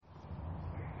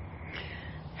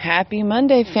Happy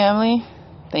Monday, family.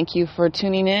 Thank you for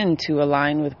tuning in to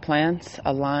Align with Plants,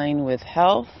 Align with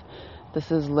Health.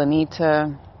 This is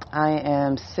Lanita. I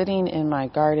am sitting in my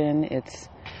garden. It's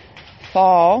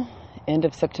fall, end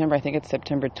of September. I think it's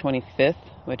September 25th,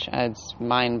 which is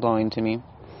mind-blowing to me.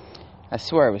 I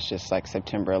swear it was just like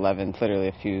September 11th,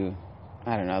 literally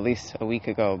at least a week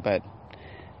ago, but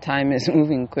time is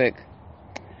moving quick.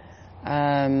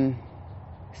 Sitting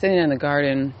in the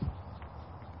garden,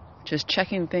 just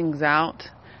checking things out.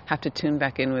 Have to tune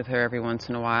back in with her every once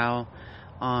in a while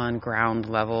on ground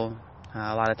level.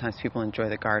 A lot of times people enjoy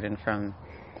the garden from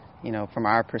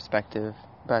our perspective.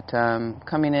 But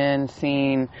coming in,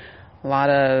 seeing a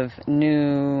lot of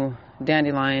new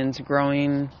dandelions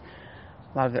growing,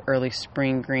 a lot of the early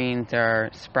spring greens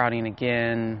are sprouting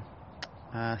again.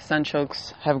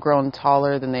 Sunchokes have grown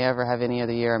taller than they ever have any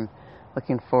other year. I'm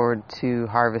looking forward to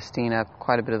harvesting up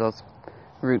quite a bit of those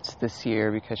roots this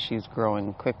year because she's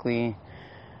growing quickly.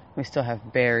 We still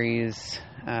have berries.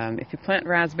 If you plant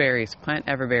raspberries, plant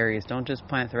everberries. Don't just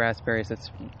plant the raspberries that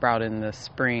sprout in the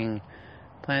spring.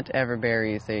 Plant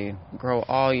everberries. They grow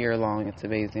all year long. It's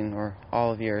amazing. Or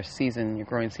all of your season, your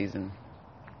growing season.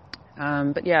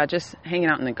 But yeah, just hanging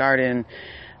out in the garden.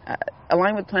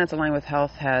 Align with Plants, Align with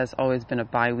Health has always been a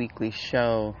bi-weekly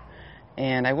show.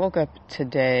 And I woke up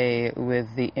today with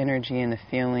the energy and the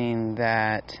feeling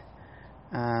that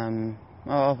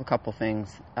of a couple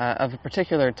things, of a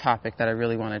particular topic that I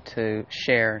really wanted to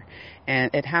share.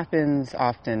 And it happens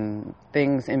often,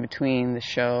 things in between the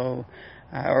show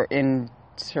or in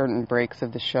certain breaks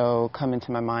of the show come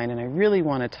into my mind, and I really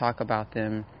want to talk about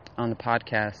them on the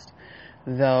podcast,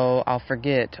 though I'll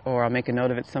forget or I'll make a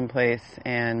note of it someplace,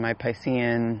 and my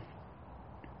Piscean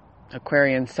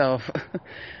Aquarian self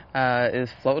is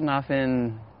floating off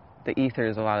in the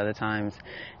ethers a lot of the times,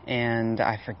 and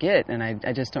I forget, and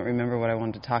I just don't remember what I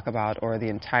wanted to talk about, or the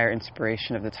entire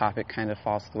inspiration of the topic kind of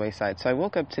falls to the wayside. So I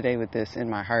woke up today with this in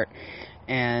my heart,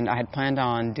 and I had planned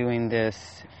on doing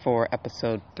this for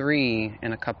episode 3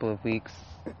 in a couple of weeks,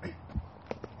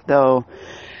 though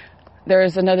there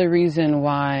is another reason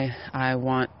why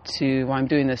I'm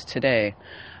doing this today.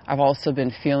 I've also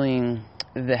been feeling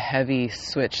the heavy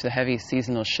switch, the heavy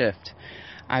seasonal shift.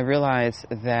 I realize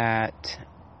that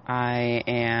I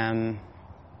am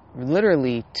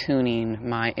literally tuning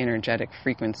my energetic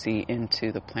frequency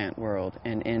into the plant world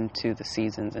and into the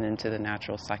seasons and into the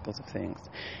natural cycles of things.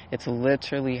 It's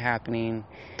literally happening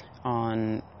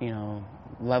on,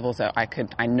 levels that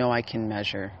I know I can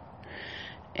measure.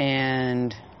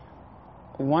 And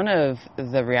one of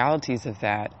the realities of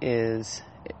that is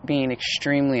being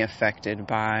extremely affected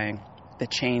by the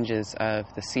changes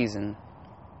of the season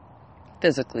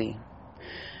physically.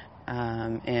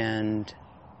 And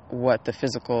what the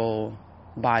physical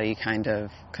body kind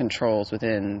of controls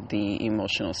within the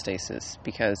emotional stasis,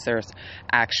 because there's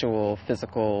actual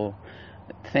physical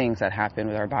things that happen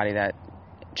with our body that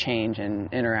change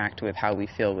and interact with how we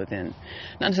feel within,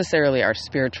 not necessarily our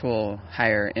spiritual,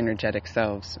 higher energetic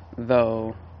selves,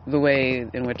 though the way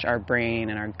in which our brain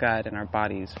and our gut and our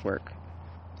bodies work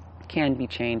can be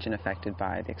changed and affected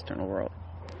by the external world.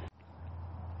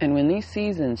 And when these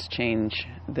seasons change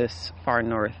this far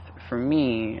north for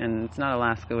me, and it's not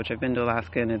Alaska, which I've been to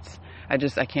Alaska, and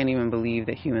I can't even believe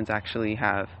that humans actually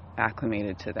have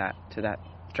acclimated to that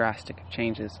drastic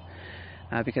changes.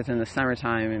 Because in the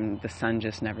summertime, the sun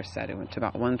just never set. It went to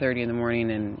about 1:30 in the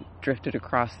morning and drifted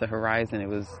across the horizon. It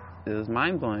was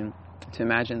mind-blowing to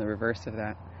imagine the reverse of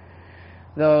that.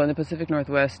 Though in the Pacific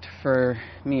Northwest, for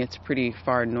me, it's pretty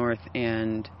far north,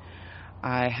 and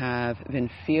I have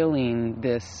been feeling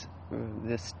this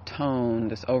tone,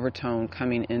 this overtone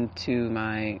coming into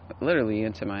my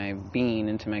being,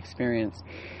 into my experience,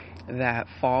 that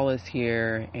fall is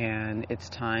here and it's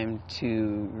time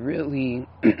to really,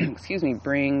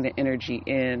 bring the energy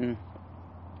in,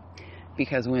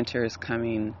 because winter is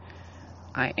coming.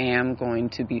 I am going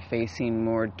to be facing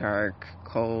more dark,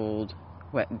 cold,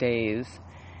 wet days,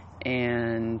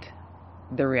 and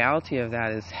the reality of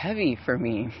that is heavy for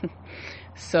me.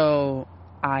 So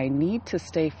I need to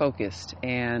stay focused,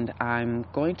 and I'm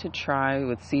going to try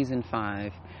with season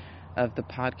 5 of the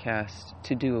podcast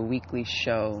to do a weekly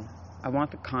show. I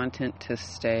want the content to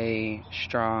stay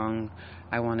strong.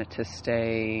 I want it to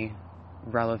stay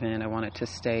relevant. I want it to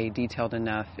stay detailed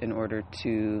enough in order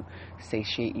to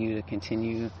satiate you to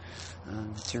continue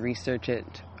to research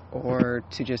it, or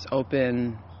to just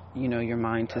open, your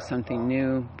mind to something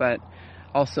new, but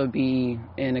also be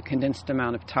in a condensed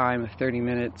amount of time of 30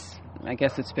 minutes. I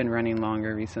guess it's been running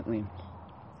longer recently.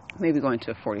 Maybe going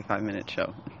to a 45-minute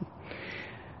show.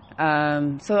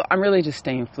 So I'm really just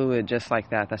staying fluid just like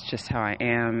that. That's just how I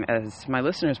am, as my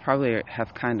listeners probably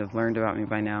have kind of learned about me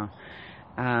by now.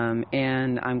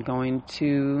 And I'm going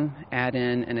to add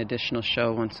in an additional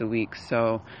show once a week.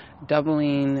 So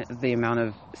doubling the amount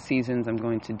of seasons I'm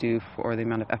going to do or the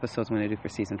amount of episodes I'm going to do for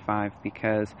season 5,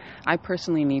 because I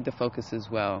personally need the focus as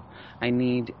well. I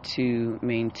need to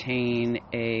maintain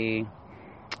a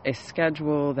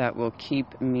schedule that will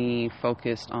keep me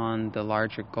focused on the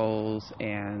larger goals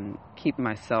and keep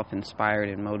myself inspired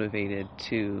and motivated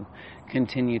to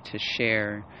continue to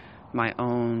share my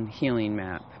own healing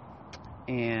map.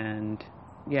 And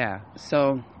yeah,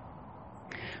 so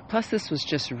plus this was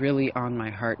just really on my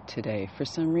heart today. For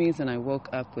some reason, I woke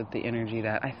up with the energy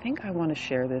that I think I want to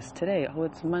share this today. Oh,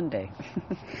 it's Monday.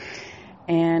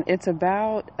 And it's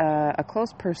about a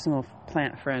close personal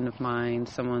plant friend of mine,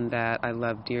 someone that I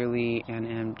love dearly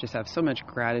and just have so much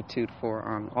gratitude for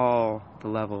on all the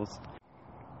levels.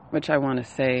 Which I want to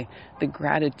say, the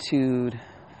gratitude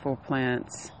for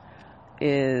plants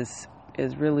is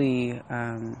really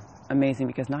amazing,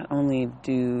 because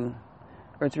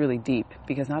it's really deep,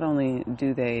 because not only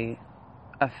do they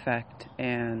affect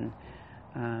and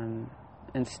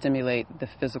stimulate the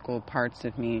physical parts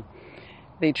of me,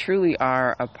 they truly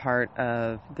are a part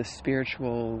of the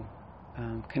spiritual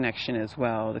connection as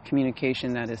well. The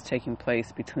communication that is taking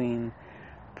place between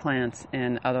plants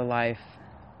and other life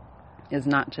is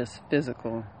not just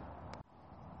physical.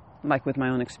 Like with my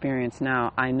own experience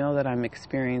now, I know that I'm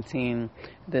experiencing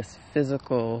this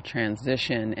physical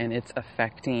transition, and it's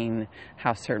affecting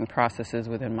how certain processes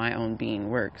within my own being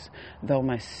works. Though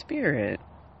my spirit,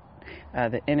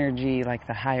 the energy, like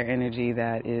the higher energy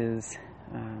that is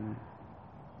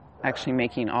actually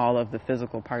making all of the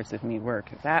physical parts of me work,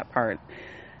 that part,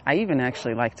 I even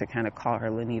actually like to kind of call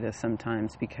her Lenita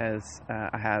sometimes, because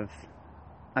I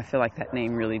feel like that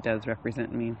name really does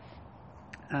represent me.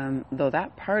 Though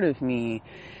that part of me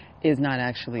is not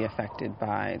actually affected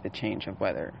by the change of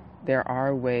weather. There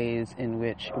are ways in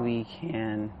which we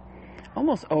can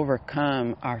almost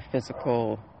overcome our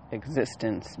physical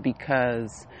existence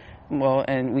because,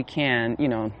 and we can,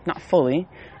 not fully.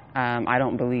 I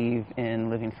don't believe in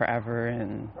living forever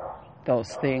and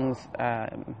those things. I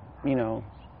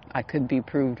could be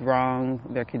proved wrong.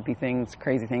 There could be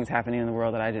crazy things happening in the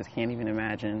world that I just can't even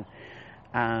imagine.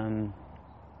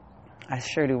 I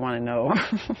sure do want to know.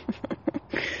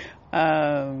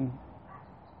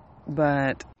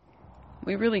 But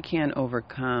we really can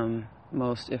overcome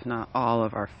most, if not all,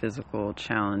 of our physical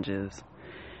challenges.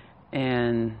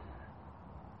 And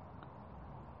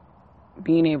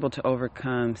being able to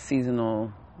overcome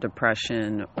seasonal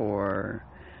depression, or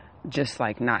just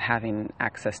like not having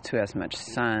access to as much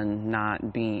sun,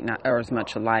 or as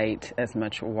much light, as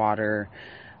much water,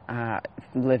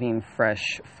 living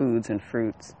fresh foods and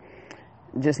fruits,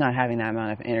 just not having that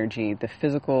amount of energy. The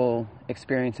physical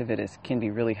experience of it can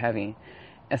be really heavy,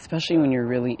 especially when you're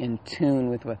really in tune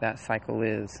with what that cycle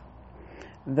is.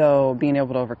 Though being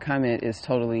able to overcome it is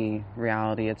totally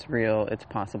reality. It's real, it's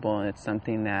possible, and it's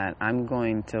something that I'm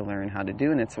going to learn how to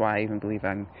do. And it's why I even believe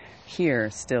I'm here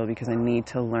still, because I need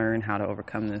to learn how to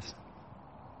overcome this.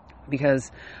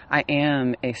 Because I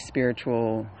am a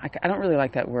spiritual, I don't really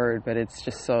like that word, but it's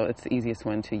the easiest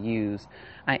one to use.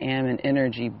 I am an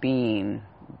energy being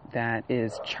that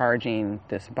is charging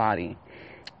this body.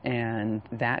 And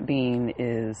that being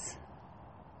is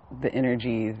the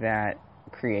energy that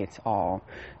creates all.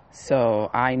 So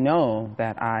I know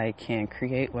that I can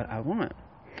create what I want.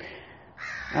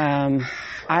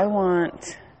 I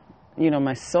want,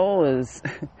 my soul is,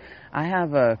 I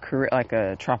have a career, like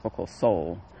a tropical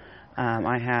soul.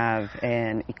 I have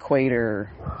an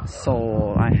equator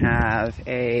soul. I have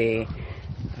a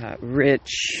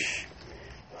rich,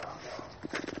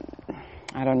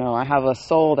 I have a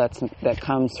soul that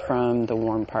comes from the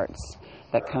warm parts,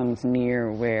 that comes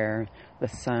near where the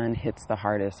sun hits the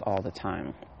hardest all the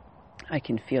time. I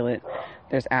can feel it.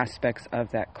 There's aspects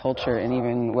of that culture, and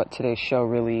even what today's show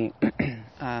really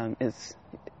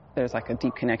there's like a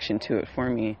deep connection to it for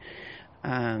me.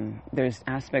 There's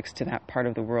aspects to that part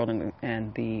of the world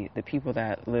and the people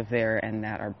that live there and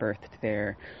that are birthed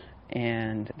there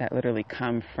and that literally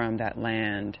come from that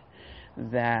land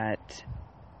that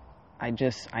I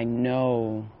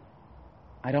know,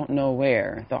 I don't know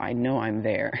where, though I know I'm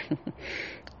there.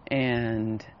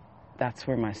 And that's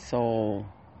where my soul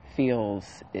feels,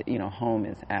 home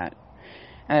is at.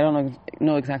 And I don't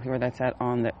know exactly where that's at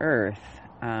on the earth.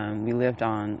 We lived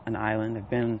on an island. I've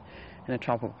been in a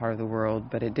tropical part of the world,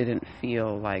 but it didn't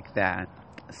feel like that.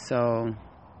 So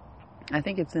I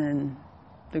think it's in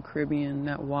the Caribbean.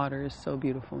 That water is so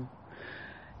beautiful.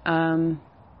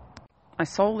 my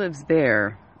soul lives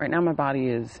there. Right now my body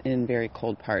is in very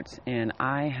cold parts, and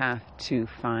I have to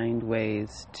find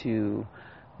ways to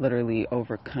literally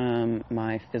overcome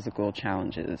my physical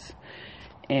challenges.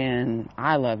 And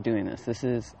I love doing this. This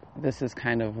is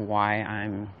kind of why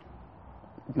I'm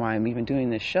even doing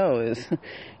this show. Is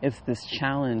it's this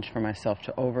challenge for myself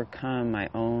to overcome my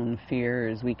own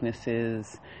fears,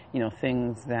 weaknesses,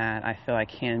 things that I feel I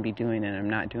can be doing and I'm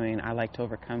not doing. I like to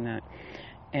overcome that.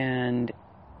 And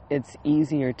it's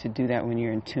easier to do that when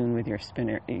you're in tune with your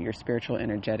spiritual,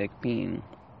 energetic being,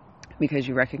 because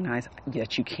you recognize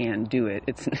that you can do it.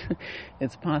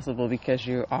 It's possible because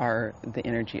you are the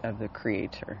energy of the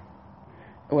Creator,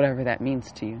 whatever that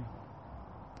means to you.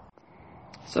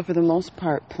 So for the most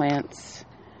part, plants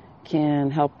can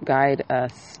help guide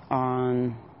us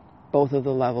on both of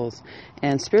the levels.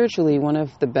 And spiritually, one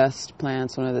of the best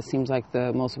plants, one of the seems like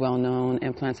the most well-known,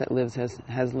 and plants that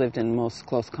has lived in most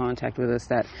close contact with us,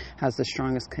 that has the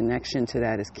strongest connection to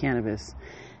that, is cannabis.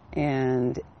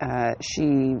 And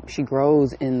she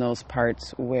grows in those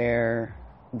parts where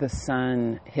the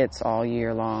sun hits all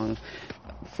year long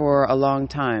for a long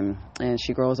time, and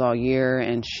she grows all year,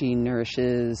 and she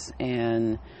nourishes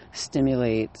and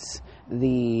stimulates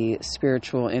the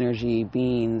spiritual energy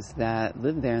beings that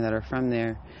live there and that are from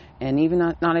there. And even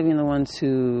not even the ones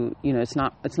who, it's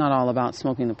not all about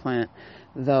smoking the plant,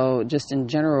 though. Just in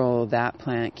general, that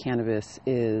plant, cannabis,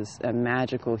 is a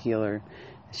magical healer.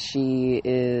 She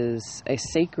is a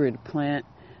sacred plant,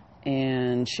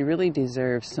 and she really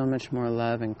deserves so much more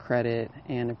love and credit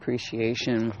and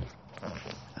appreciation,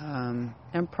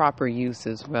 and proper use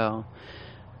as well.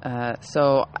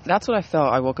 So that's what I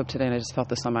felt. I woke up today and I just felt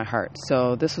this on my heart.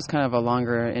 So this was kind of a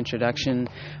longer introduction,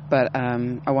 but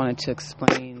I wanted to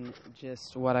explain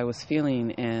just what I was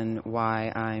feeling and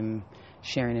why I'm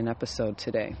sharing an episode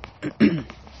today.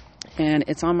 And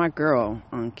it's on my girl,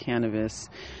 on cannabis,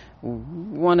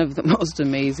 one of the most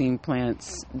amazing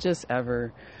plants just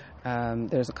ever.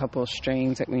 There's a couple of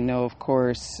strains that we know, of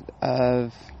course,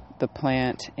 of the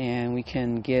plant, and we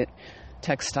can get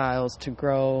textiles to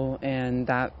grow, and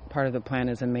that part of the plant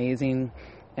is amazing,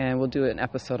 and we'll do an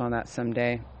episode on that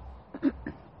someday.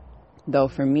 Though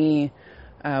for me,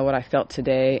 what I felt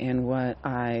today and what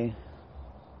I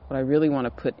really want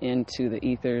to put into the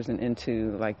ethers and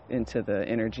into the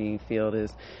energy field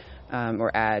is, or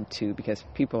add to, because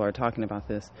people are talking about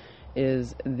this,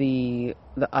 is the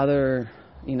other,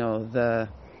 the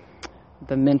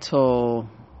mental,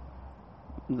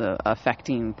 the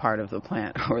affecting part of the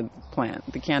plant, or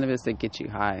the cannabis that gets you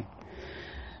high.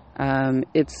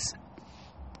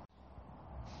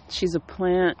 She's a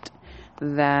plant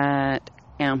that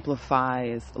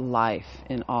amplifies life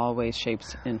in all ways,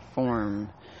 shapes, and form.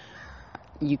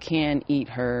 You can eat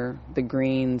her. The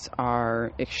greens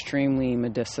are extremely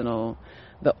medicinal.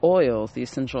 The oils, the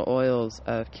essential oils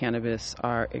of cannabis,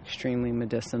 are extremely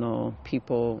medicinal.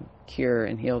 People cure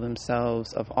and heal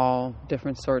themselves of all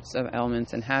different sorts of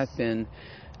ailments, and have been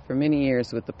for many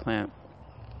years with the plant.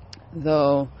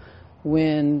 Though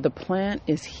when the plant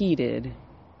is heated,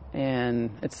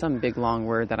 and it's some big long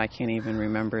word that I can't even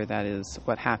remember, that is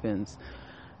what happens.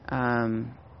 I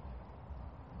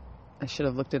should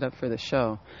have looked it up for the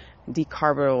show.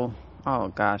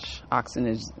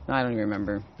 Oxygen, I don't even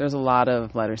remember. There's a lot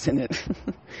of letters in it.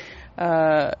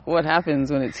 What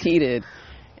happens when it's heated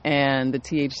and the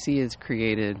THC is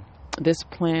created? This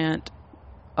plant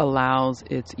allows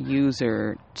its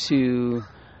user to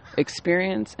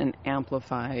experience an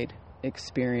amplified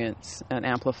experience, an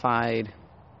amplified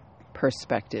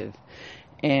perspective.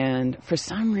 And for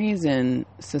some reason,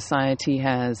 society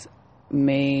has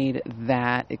made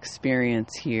that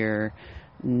experience here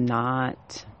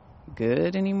not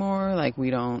good anymore. Like,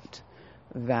 we don't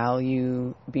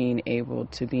value being able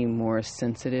to be more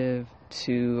sensitive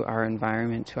to our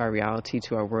environment, to our reality,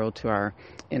 to our world, to our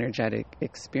energetic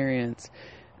experience.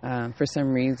 For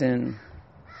some reason,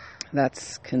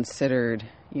 that's considered,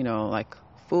 like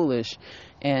foolish.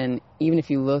 And even if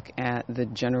you look at the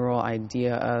general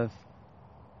idea of,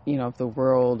 of the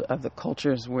world, of the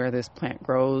cultures where this plant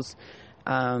grows,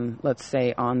 let's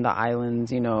say on the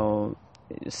islands,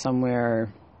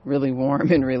 somewhere really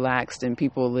warm and relaxed, and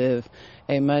people live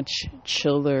a much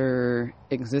chiller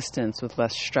existence with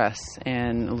less stress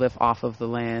and live off of the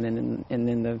land and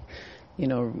in the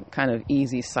kind of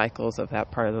easy cycles of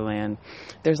that part of the land.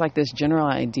 There's like this general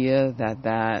idea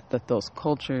that those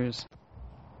cultures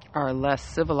are less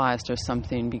civilized or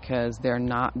something because they're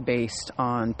not based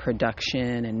on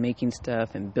production and making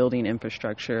stuff and building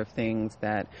infrastructure of things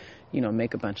that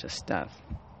make a bunch of stuff.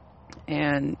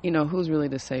 And, who's really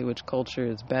to say which culture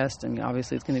is best? I mean,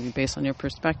 obviously it's going to be based on your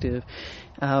perspective.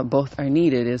 Both are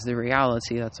needed is the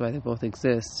reality. That's why they both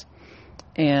exist.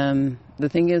 And the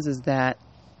thing is that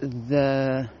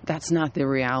that's not the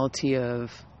reality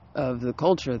of the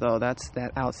culture, though. That's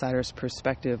that outsider's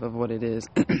perspective of what it is.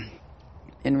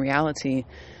 In reality,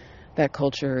 that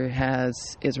culture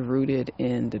is rooted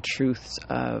in the truths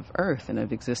of Earth and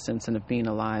of existence and of being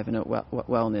alive and of what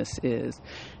wellness is.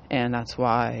 And that's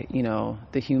why,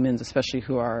 the humans, especially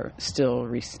who are still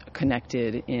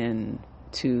connected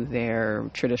to their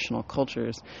traditional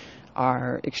cultures,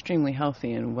 are extremely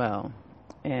healthy and well.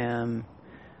 And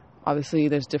obviously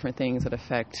there's different things that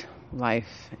affect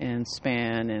life and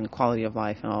span and quality of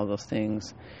life and all those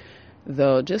things.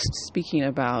 Though, just speaking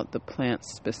about the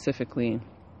plants specifically,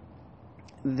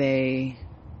 they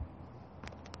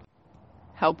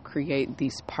help create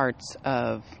these parts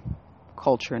of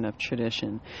culture and of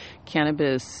tradition.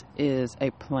 Cannabis is a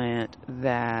plant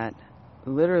that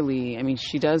literally,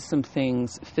 she does some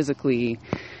things physically,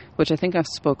 which I think I've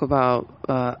spoke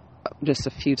about just a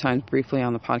few times briefly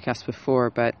on the podcast before,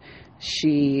 but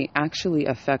she actually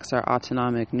affects our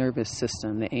autonomic nervous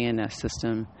system, the ANS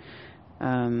system.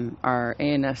 Our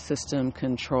ANS system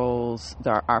controls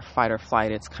our fight or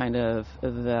flight. It's kind of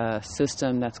the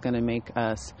system that's going to make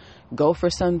us go for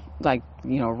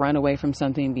run away from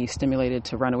something, be stimulated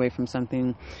to run away from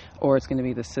something, or it's going to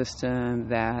be the system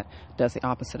that does the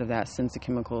opposite of that, sends the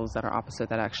chemicals that are opposite,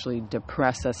 that actually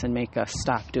depress us and make us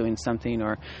stop doing something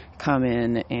or come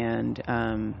in and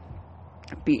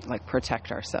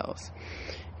protect ourselves.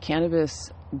 Cannabis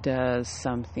does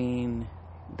something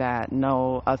that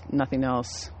nothing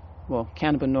else,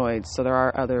 cannabinoids, so there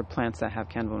are other plants that have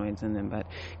cannabinoids in them, but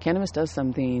cannabis does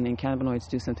something, and cannabinoids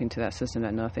do something to that system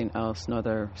that nothing else, no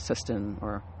other system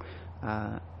or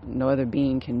no other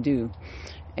being can do,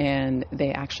 and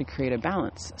they actually create a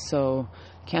balance. So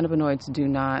cannabinoids do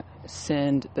not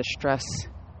send the stress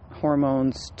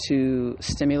hormones to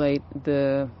stimulate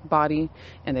the body,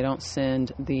 and they don't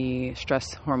send the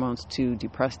stress hormones to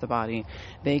depress the body.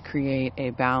 They create a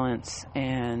balance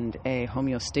and a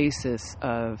homeostasis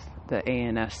of the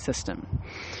ANS system.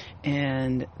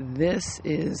 And this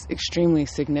is extremely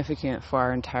significant for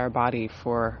our entire body,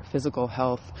 for physical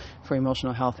health, for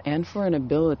emotional health, and for an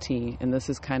ability, and this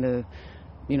is kind of,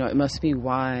 it must be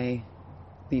why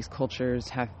these cultures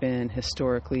have been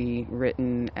historically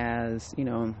written as,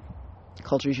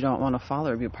 cultures you don't want to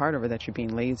follow or be a part of, or that you're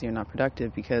being lazy or not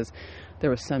productive, because there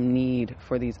was some need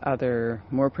for these other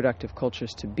more productive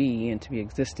cultures to be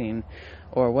existing,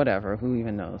 or whatever, who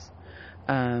even knows.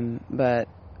 But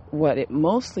what it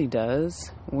mostly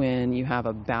does when you have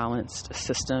a balanced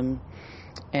system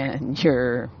and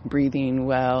you're breathing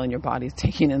well and your body's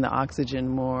taking in the oxygen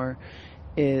more,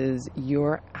 is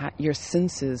your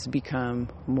senses become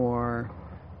more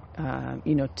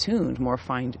tuned, more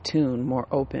fine-tuned, more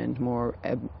opened, more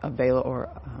available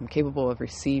or capable of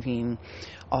receiving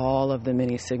all of the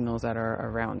many signals that are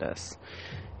around us.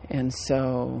 And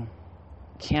so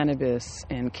cannabis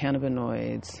and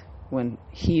cannabinoids, when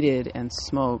heated and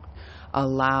smoked,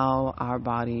 allow our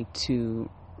body to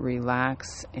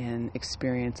relax and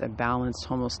experience a balanced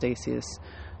homeostasis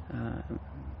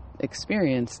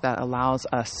experience that allows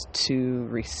us to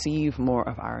receive more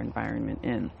of our environment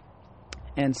in.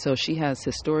 And so she has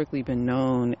historically been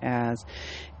known as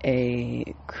a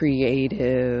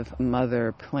creative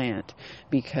mother plant,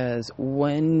 because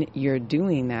when you're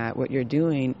doing that, what you're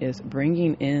doing is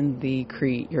bringing in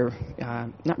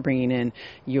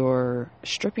you're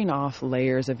stripping off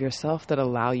layers of yourself that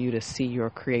allow you to see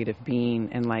your creative being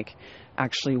and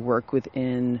actually work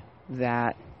within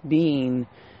that being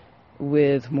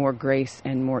with more grace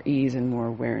and more ease and more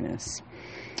awareness.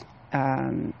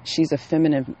 She's a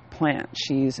feminine plant.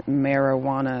 She's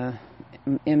marijuana.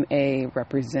 MA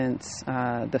represents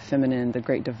the feminine, the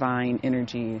great divine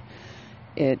energy.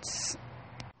 It's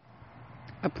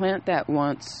a plant that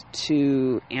wants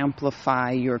to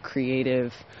amplify your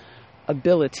creative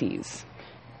abilities.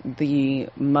 The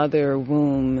mother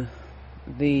womb,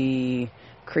 the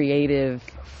creative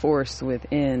force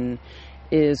within,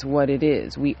 is what it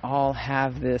is. We all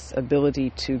have this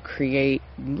ability to create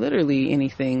literally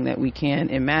anything that we can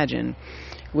imagine,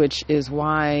 which is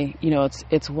why,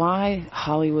 it's why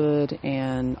Hollywood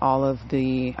and all of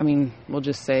we'll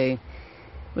just say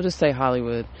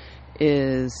Hollywood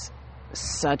is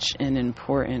such an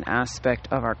important aspect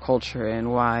of our culture,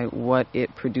 and why what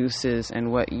it produces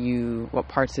and what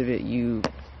parts of it you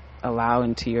allow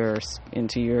into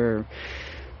your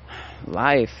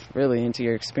life, really into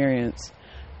your experience.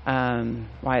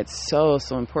 Why it's so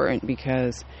important,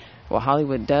 because what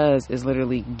Hollywood does is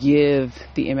literally give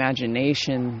the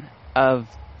imagination of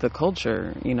the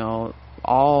culture, you know,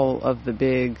 all of the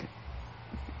big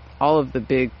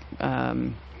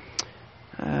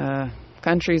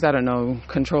countries, I don't know,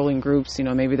 controlling groups, you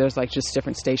know, maybe there's like just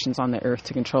different stations on the earth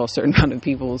to control a certain amount of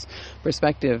people's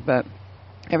perspective, but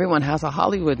everyone has a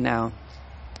Hollywood now.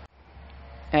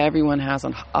 Everyone has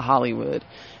a Hollywood,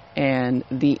 and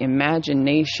the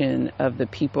imagination of the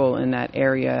people in that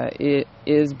area, it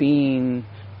is being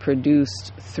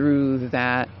produced through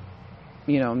that,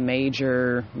 you know,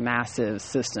 major, massive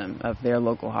system of their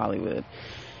local Hollywood.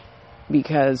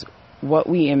 Because what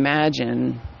we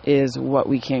imagine is what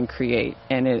we can create,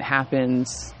 and it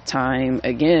happens time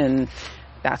again.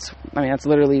 That's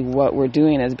literally what we're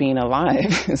doing as being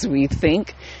alive, is we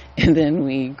think and then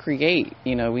we create,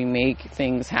 you know, we make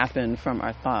things happen from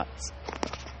our thoughts.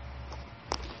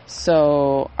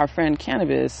 So our friend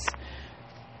Cannabis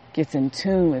gets in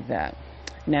tune with that.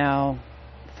 Now,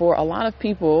 for a lot of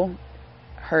people,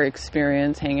 her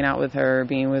experience, hanging out with her,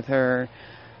 being with her,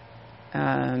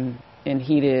 in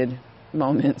heated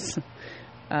moments,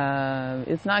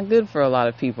 it's not good for a lot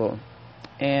of people.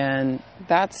 And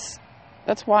that's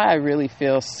why I really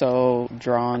feel so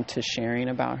drawn to sharing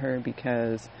about her,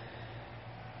 because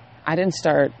I didn't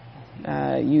start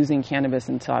using cannabis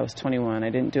until I was 21. I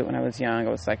didn't do it when I was young. I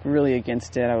was like really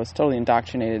against it. I was totally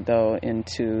indoctrinated though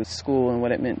into school and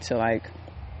what it meant to like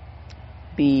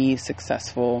be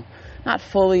successful. Not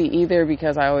fully either,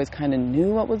 because I always kind of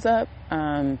knew what was up,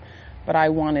 but I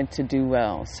wanted to do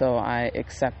well. So I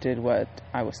accepted what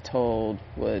I was told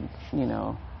would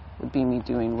be me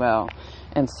doing well.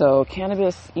 And so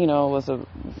cannabis, you know,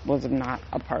 was not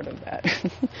a part of that.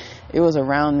 It was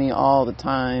around me all the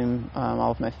time,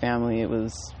 all of my family. It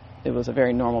was a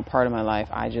very normal part of my life.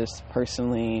 I just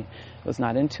personally was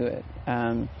not into it.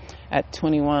 At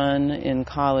 21 in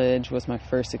college was my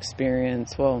first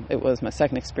experience. Well, it was my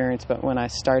second experience, but when I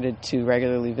started to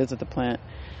regularly visit the plant,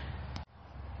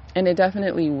 and it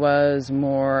definitely was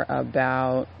more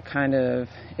about kind of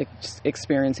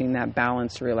experiencing that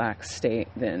balanced, relaxed state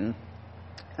then,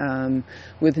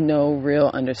 with no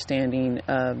real understanding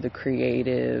of the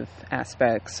creative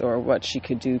aspects or what she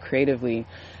could do creatively.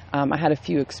 I had a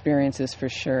few experiences for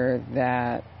sure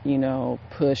that, you know,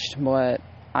 pushed what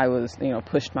I was, you know,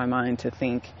 pushed my mind to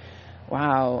think,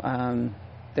 wow,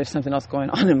 there's something else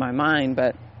going on in my mind.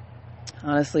 But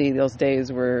honestly, those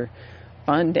days were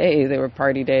fun days. They were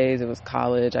party days. It was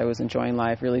college. I was enjoying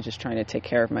life, really just trying to take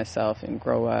care of myself and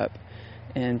grow up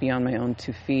and be on my own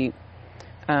 2 feet.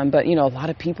 But, you know, a lot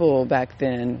of people back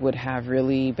then would have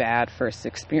really bad first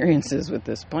experiences with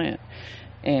this plant.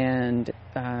 And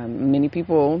many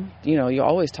people, you know, you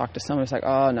always talk to someone who's like,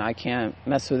 oh, no, I can't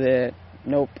mess with it.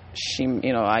 Nope.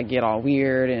 I get all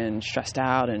weird and stressed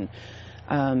out. And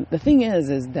the thing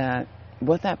is that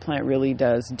what that plant really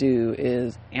does do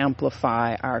is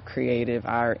amplify our creative,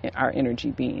 our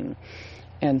energy being.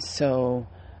 And so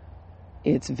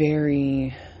it's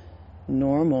very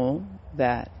normal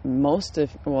that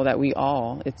we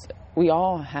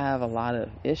all have a lot of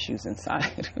issues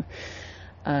inside.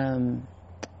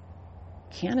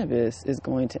 Cannabis is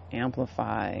going to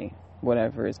amplify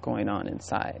whatever is going on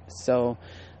inside. So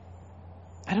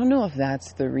I don't know if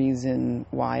that's the reason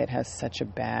why it has such a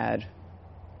bad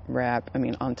rap. I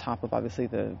mean, on top of obviously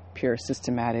the pure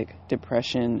systematic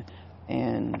depression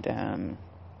and, I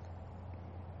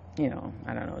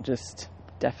don't know, just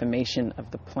defamation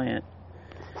of the plant.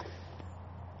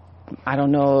 I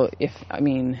don't know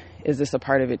is this a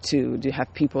part of it too? Do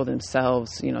have people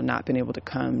themselves, you know, not been able to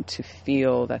come to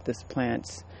feel that this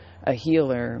plant's a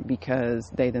healer because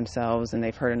they themselves, and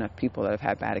they've heard enough people that have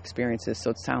had bad experiences. So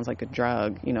it sounds like a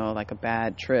drug, you know, like a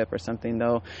bad trip or something,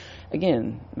 though.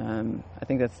 Again, I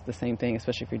think that's the same thing,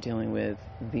 especially if you're dealing with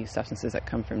these substances that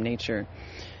come from nature.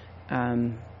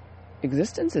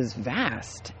 Existence is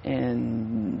vast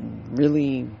and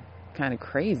really kind of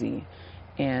crazy.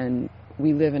 And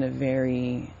we live in a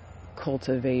very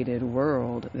cultivated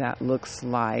world that looks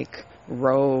like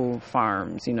row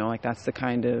farms, you know, like that's the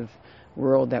kind of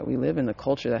world that we live in, the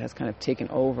culture that has kind of taken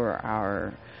over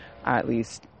our, at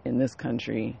least in this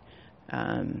country,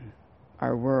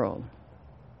 our world.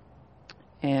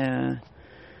 And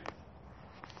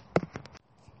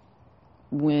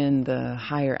when the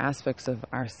higher aspects of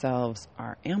ourselves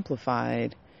are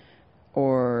amplified,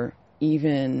 or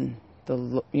even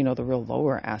the real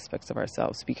lower aspects of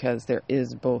ourselves, because there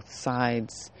is both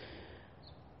sides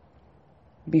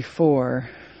before,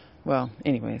 well,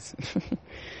 anyways,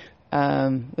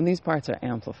 when these parts are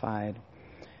amplified,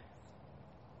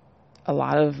 a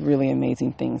lot of really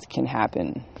amazing things can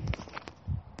happen.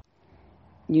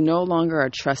 you no longer are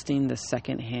trusting the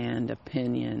secondhand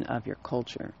opinion of your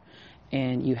culture.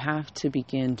 And you have to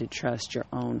begin to trust your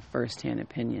own firsthand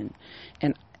opinion.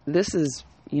 And this is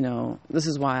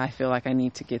why I feel like I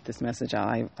need to get this message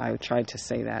out. I tried to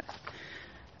say that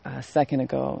a second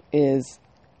ago, is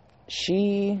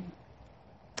she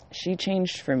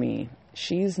changed for me.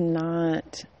 It's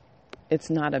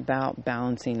not about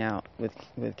balancing out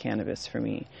with cannabis for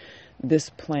me. This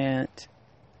plant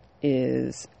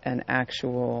is an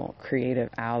actual creative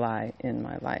ally in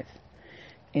my life.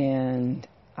 And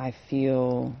I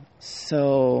feel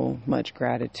so much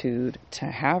gratitude to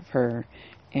have her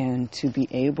and to be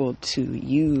able to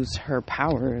use her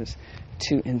powers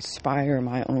to inspire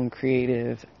my own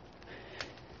creative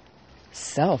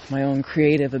self, my own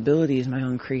creative abilities, my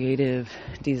own creative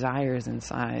desires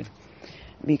inside.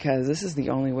 Because this is the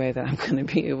only way that I'm going to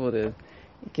be able to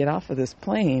get off of this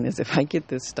plane, is if I get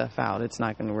this stuff out. It's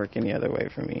not going to work any other way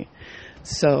for me.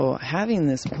 So having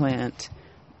this plant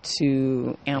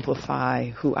to amplify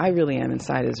who I really am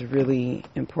inside is really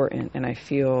important. And I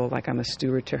feel like I'm a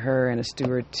steward to her and a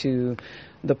steward to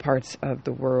the parts of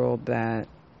the world that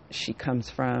she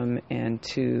comes from, and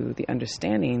to the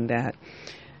understanding that,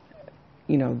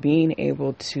 being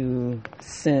able to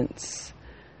sense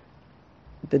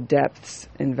the depths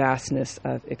and vastness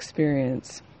of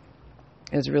experience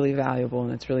is really valuable,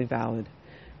 and it's really valid.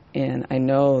 And I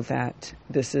know that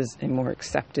this is a more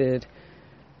accepted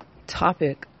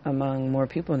topic among more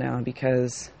people now,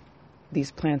 because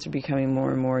these plants are becoming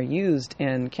more and more used,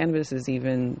 and cannabis is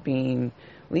even being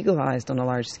legalized on a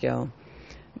large scale.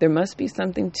 There must be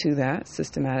something to that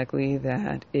systematically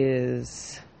that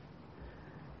is,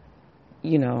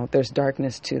 there's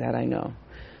darkness to that, I know.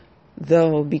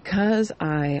 Though, because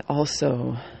I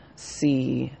also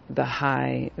see the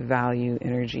high value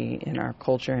energy in our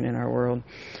culture and in our world,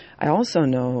 I also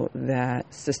know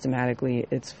that systematically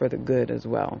it's for the good as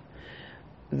well.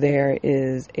 There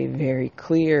is a very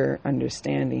clear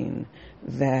understanding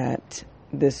that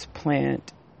this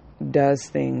plant does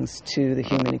things to the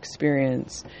human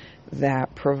experience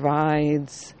that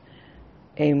provides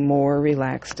a more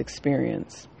relaxed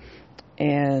experience.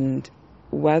 And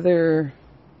whether,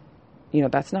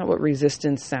 that's not what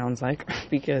resistance sounds like,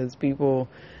 because people,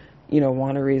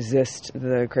 want to resist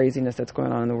the craziness that's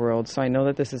going on in the world. So I know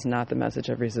that this is not the message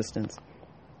of resistance.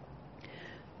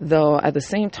 Though at the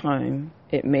same time,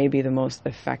 it may be the most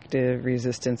effective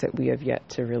resistance that we have yet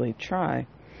to really try.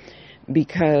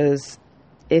 Because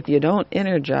if you don't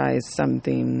energize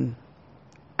something,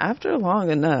 after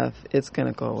long enough, it's going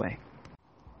to go away.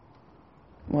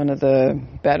 One of the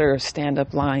better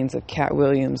stand-up lines of Cat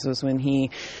Williams was when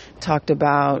he talked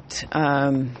about,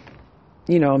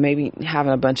 maybe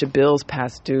having a bunch of bills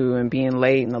past due and being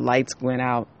late and the lights went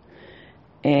out.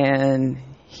 And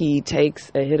he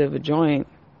takes a hit of a joint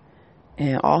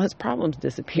and all his problems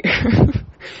disappear.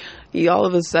 He all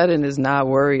of a sudden is not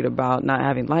worried about not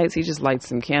having lights. He just lights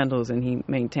some candles and he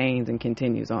maintains and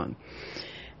continues on.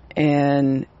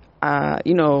 And,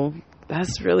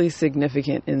 that's really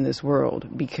significant in this world,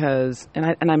 because,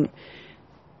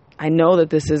 I know that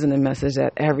this isn't a message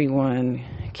that everyone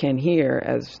can hear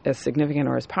as significant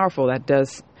or as powerful.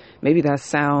 Maybe that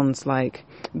sounds like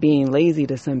being lazy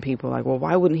to some people. Like, well,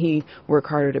 why wouldn't he work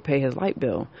harder to pay his light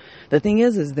bill? The thing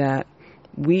is that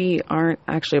we aren't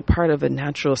actually a part of a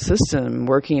natural system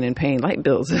working and paying light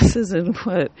bills. This is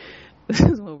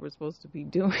what we're supposed to be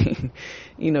doing.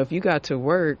 If you got to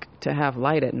work to have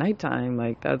light at nighttime,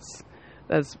 like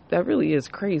that really is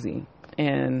crazy.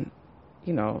 And,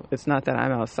 it's not that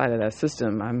I'm outside of that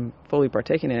system. I'm fully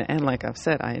partaking in it. And like I've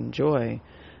said, I enjoy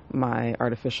my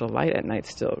artificial light at night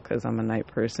still, because I'm a night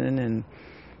person and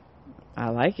I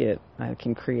like it. I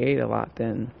can create a lot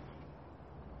then.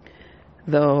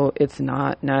 Though it's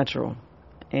not natural.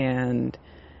 And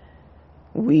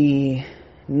we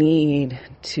need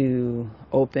to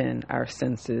open our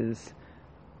senses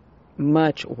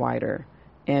much wider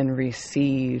and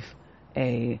receive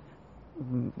a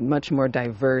much more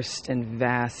diverse and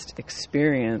vast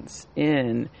experience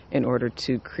in order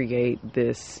to create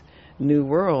this new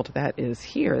world that is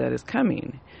here, that is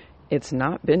coming. It's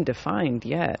not been defined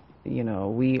yet.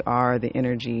 We are the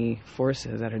energy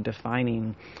forces that are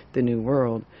defining the new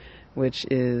world, which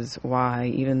is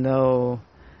why, even though,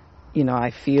 I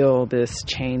feel this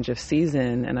change of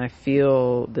season and I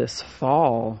feel this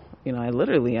fall,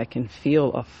 I can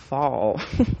feel a fall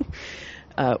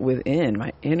within.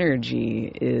 My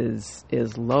energy is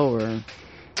lower.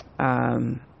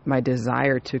 My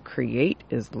desire to create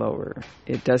is lower.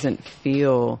 It doesn't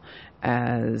feel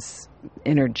as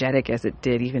energetic as it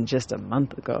did even just a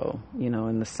month ago,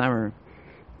 in the summer.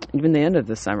 even the end of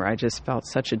the summer, I just felt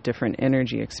such a different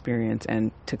energy experience.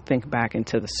 And to think back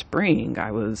into the spring,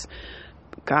 I was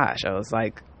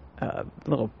like a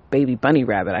little baby bunny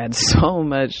rabbit. I had so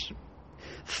much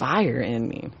fire in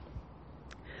me.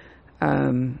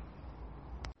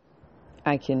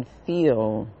 I can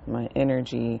feel my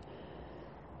energy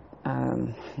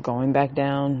going back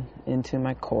down into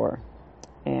my core,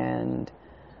 and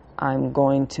I'm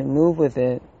going to move with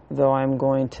it, though I'm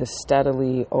going to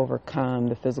steadily overcome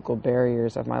the physical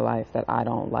barriers of my life that I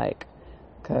don't like,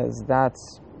 because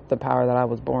that's the power that I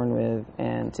was born with.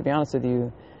 And to be honest with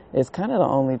you, it's kind of the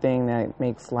only thing that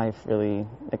makes life really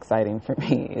exciting for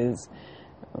me, is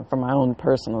for my own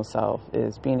personal self,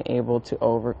 is being able to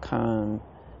overcome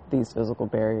these physical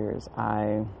barriers.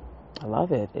 I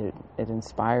love it. It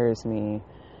inspires me.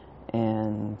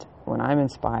 And when I'm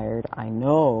inspired, I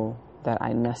know that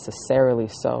I necessarily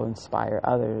so inspire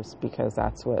others, because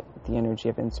that's what the energy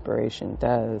of inspiration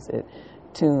does. It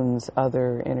tunes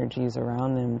other energies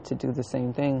around them to do the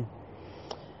same thing.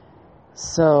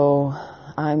 So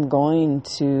I'm going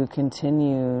to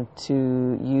continue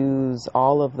to use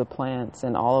all of the plants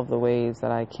in all of the ways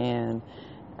that I can,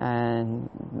 and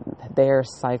their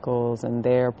cycles and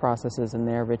their processes and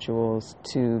their rituals,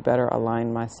 to better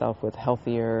align myself with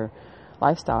healthier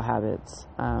lifestyle habits.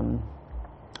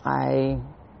 I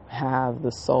have the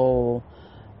soul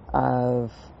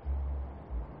of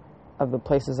the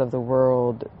places of the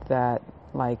world that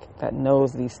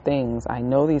knows these things. I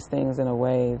know these things in a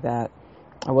way that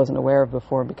I wasn't aware of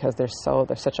before, because they're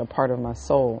such a part of my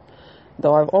soul.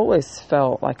 Though I've always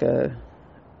felt like a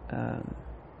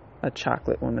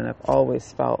chocolate woman. I've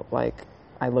always felt like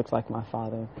I looked like my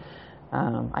father.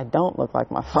 I don't look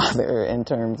like my father in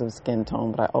terms of skin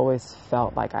tone, but I always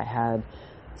felt like I had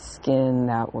skin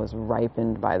that was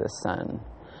ripened by the sun.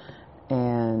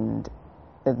 And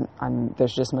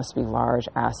there's just must be large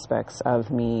aspects of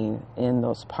me in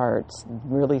those parts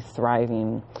really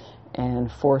thriving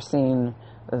and forcing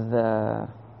the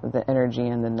energy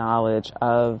and the knowledge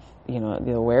of,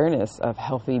 the awareness of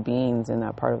healthy beings in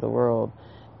that part of the world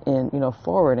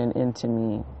forward and into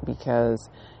me, because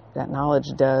that knowledge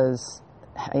does,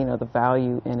 the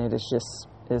value in it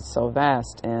is so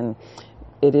vast, and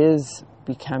it is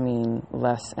becoming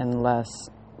less and less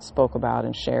spoke about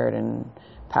and shared and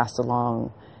passed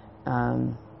along.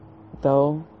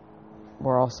 Though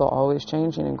we're also always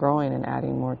changing and growing and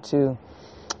adding more too.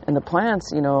 And the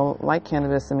plants, like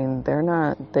cannabis,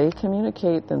 they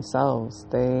communicate themselves.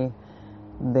 They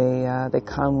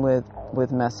come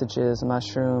with messages.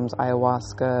 Mushrooms,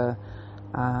 ayahuasca,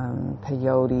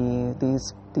 peyote,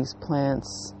 these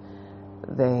plants,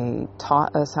 they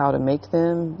taught us how to make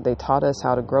them. They taught us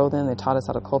how to grow them. They taught us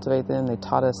how to cultivate them. They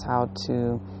taught us how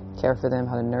to care for them,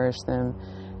 how to nourish them.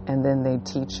 And then they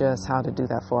teach us how to do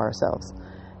that for ourselves.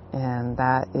 And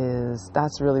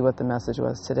that's really what the message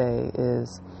was today,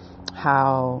 is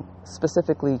how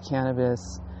specifically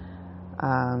cannabis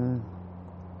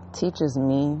teaches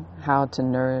me how to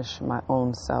nourish my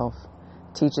own self,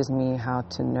 teaches me how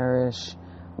to nourish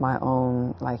my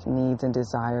own needs and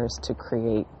desires to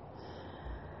create.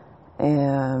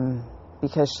 And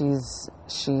because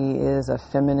she is a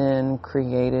feminine,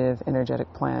 creative,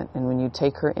 energetic plant, and when you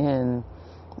take her in,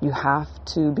 you have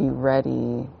to be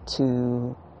ready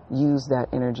to use that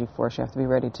energy force. You have to be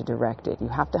ready to direct it. You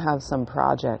have to have some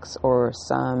projects or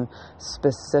some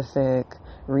specific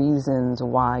reasons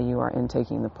why you are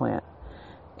intaking the plant.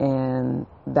 And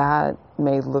that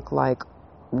may look like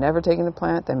never taking the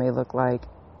plant. That may look like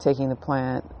taking the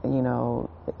plant,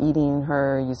 eating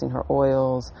her, using her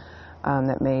oils.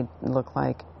 That may look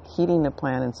like heating the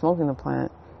plant and smoking the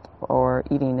plant, or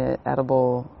eating it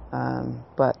edible,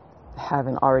 but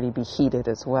having already be heated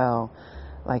as well,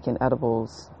 like in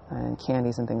edibles and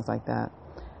candies and things like that.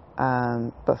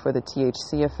 But for the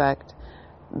THC effect,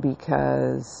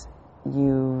 because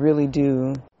you really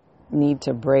do need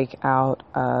to break out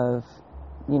of,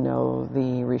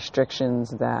 the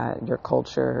restrictions that your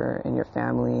culture and your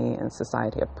family and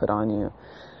society have put on you.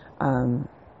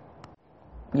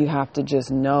 You have to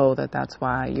just know that that's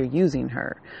why you're using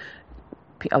her.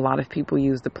 A lot of people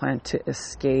use the plant to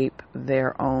escape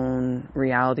their own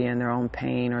reality and their own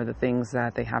pain, or the things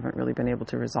that they haven't really been able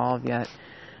to resolve yet.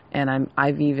 And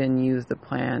I've even used the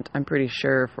plant, I'm pretty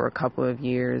sure, for a couple of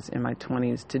years in my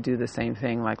 20s to do the same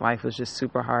thing. Life was just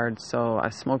super hard, so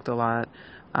I smoked a lot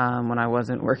when I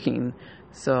wasn't working,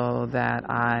 so that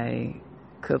I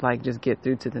could just get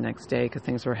through to the next day, because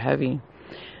things were heavy.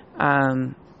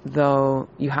 Though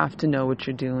you have to know what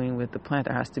you're doing with the plant.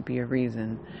 There has to be a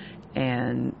reason.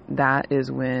 And that is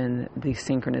when the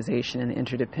synchronization and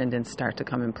interdependence start to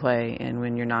come in play, and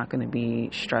when you're not going to be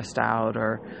stressed out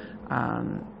or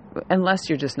unless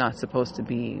you're just not supposed to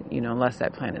be, unless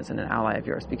that plant isn't an ally of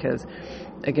yours. Because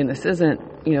again, this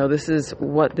isn't, this is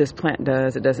what this plant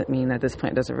does. It doesn't mean that this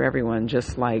plant does it for everyone.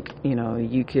 Just like,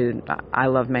 I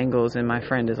love mangoes and my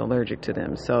friend is allergic to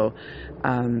them. So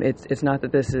it's not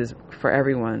that this is for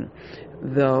everyone.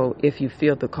 Though if you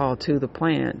feel the call to the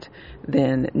plant,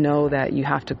 then know that you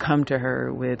have to come to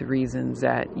her with reasons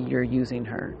that you're using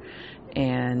her.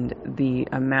 And the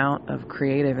amount of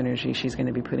creative energy she's going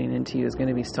to be putting into you is going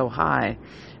to be so high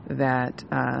that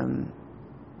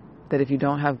that if you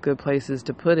don't have good places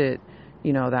to put it,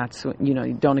 that's,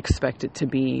 you don't expect it to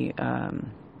be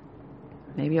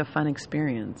maybe a fun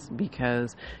experience,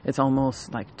 because it's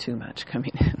almost like too much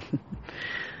coming in.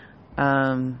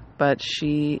 But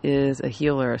she is a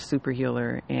healer, a super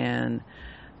healer, and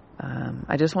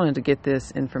I just wanted to get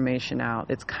this information out.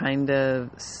 It's kind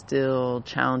of still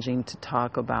challenging to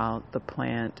talk about the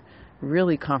plant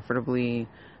really comfortably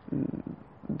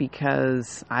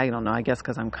because, I don't know, I guess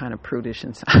because I'm kind of prudish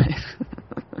inside.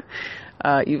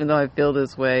 Even though I feel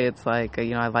this way, it's like,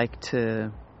 I like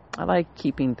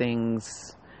keeping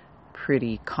things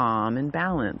pretty calm and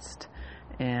balanced,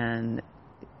 and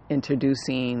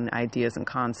introducing ideas and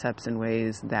concepts in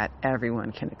ways that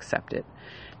everyone can accept it.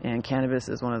 And cannabis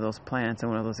is one of those plants and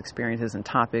one of those experiences and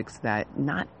topics that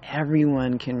not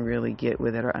everyone can really get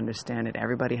with it or understand it.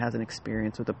 Everybody has an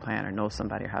experience with a plant or knows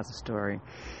somebody or has a story.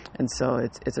 And so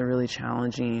it's a really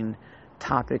challenging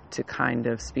topic to kind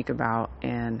of speak about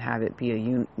and have it be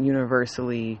a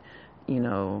universally,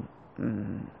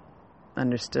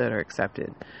 understood or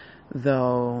accepted.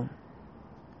 Though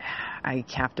I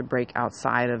have to break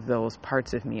outside of those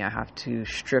parts of me. I have to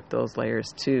strip those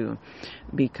layers too,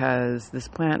 because this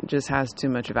plant just has too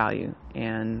much value.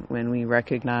 And when we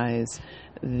recognize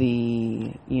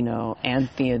the,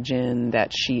 entheogen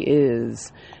that she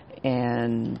is,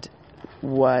 and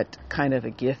what kind of a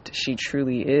gift she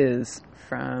truly is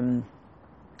from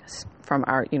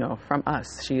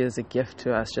us. She is a gift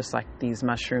to us, just like these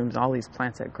mushrooms, all these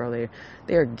plants that grow there.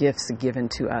 They are gifts given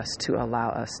to us to allow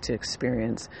us to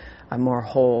experience a more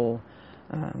whole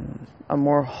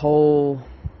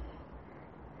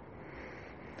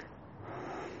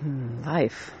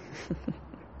life.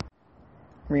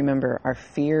 Remember, our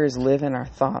fears live in our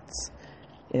thoughts.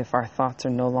 If our thoughts are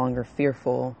no longer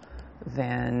fearful,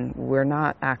 then we're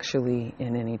not actually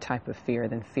in any type of fear.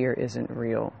 Then fear isn't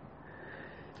real.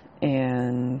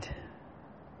 And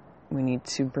we need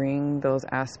to bring those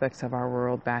aspects of our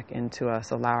world back into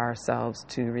us, allow ourselves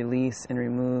to release and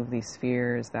remove these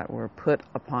fears that were put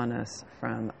upon us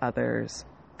from others,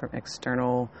 from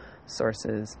external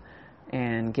sources,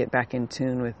 and get back in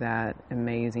tune with that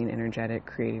amazing, energetic,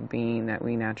 creative being that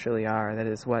we naturally are. That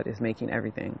is what is making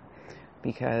everything.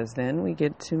 Because then we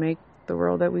get to make the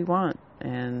world that we want.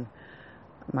 And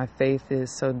my faith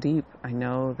is so deep. I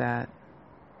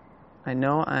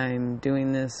know I'm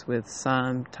doing this with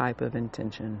some type of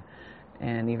intention.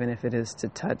 And even if it is to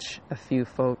touch a few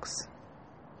folks,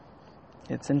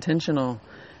 it's intentional.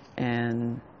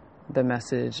 And the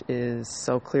message is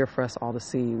so clear for us all to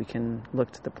see. We can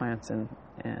look to the plants and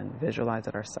visualize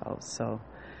it ourselves. So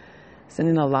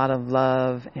sending a lot of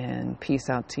love and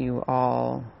peace out to you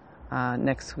all.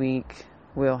 Next week,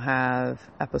 we'll have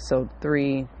episode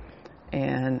 3.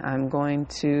 And I'm going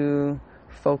to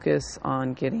focus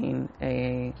on getting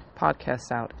a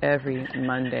podcast out every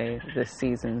Monday this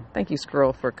season. Thank you,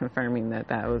 Squirrel, for confirming that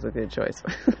was a good choice.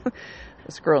 The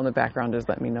squirrel in the background just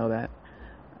let me know that.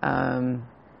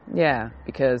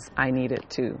 Because I need it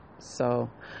too. So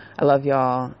I love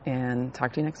y'all, and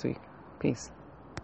talk to you next week. Peace.